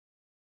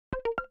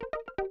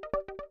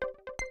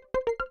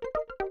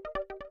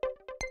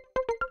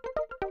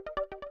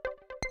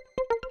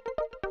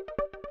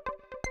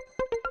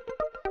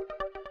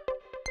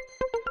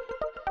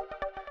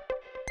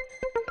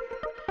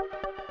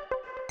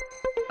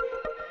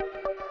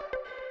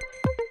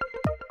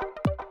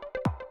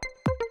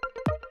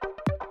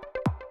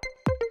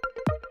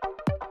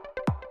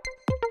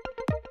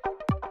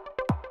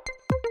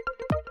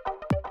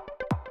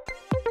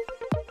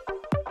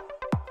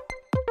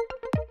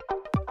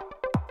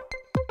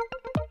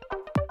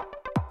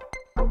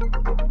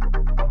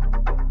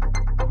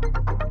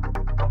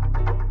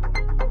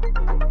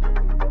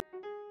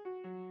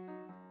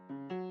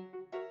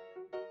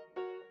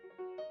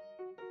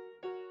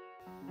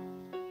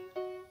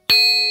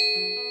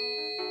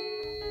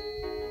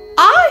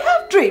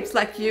Dreams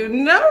like you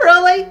never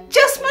really,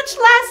 just much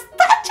less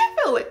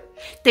touchy-feely.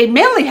 They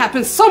mainly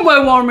happen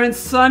somewhere warm and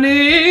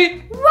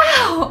sunny.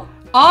 Wow!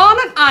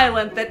 On an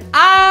island that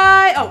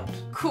I own.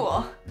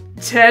 Cool.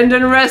 Tender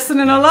and resting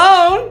and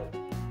alone.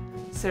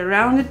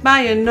 Surrounded by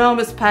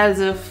enormous piles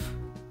of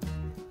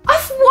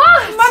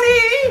what?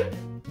 Money!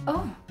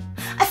 Oh.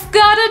 I've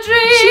got a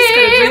dream! She's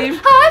got a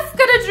dream. I've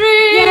got a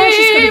dream! Yeah,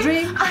 she's got a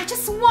dream. I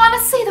just wanna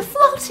see the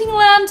floating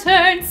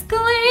lanterns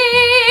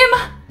gleam!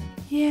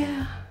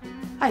 Yeah,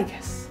 I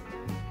guess.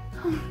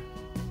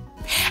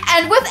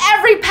 And with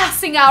every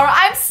passing hour,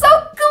 I'm so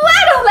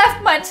glad I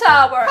left my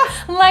tower!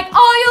 Like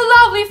all you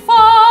lovely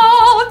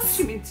folks!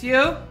 She means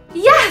you.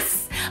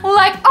 Yes!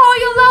 Like all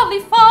you lovely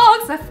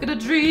folks, I've got a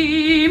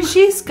dream!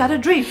 She's got a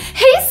dream.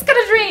 He's got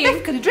a dream!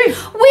 They've got a dream.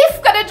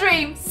 We've got a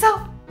dream!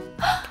 So,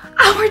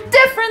 our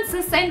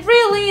differences ain't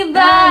really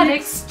that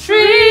extreme!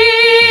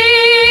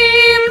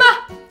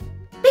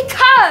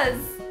 Because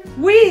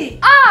we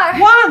are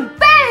one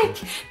big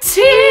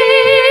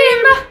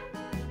team!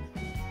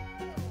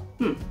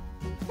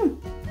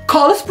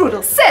 Call us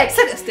brutal, sick,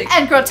 sadistic,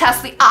 and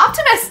grotesquely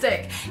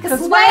optimistic. 'Cause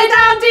way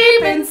down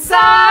deep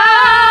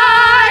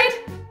inside,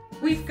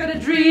 we've got a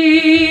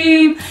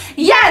dream.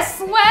 Yes,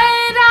 way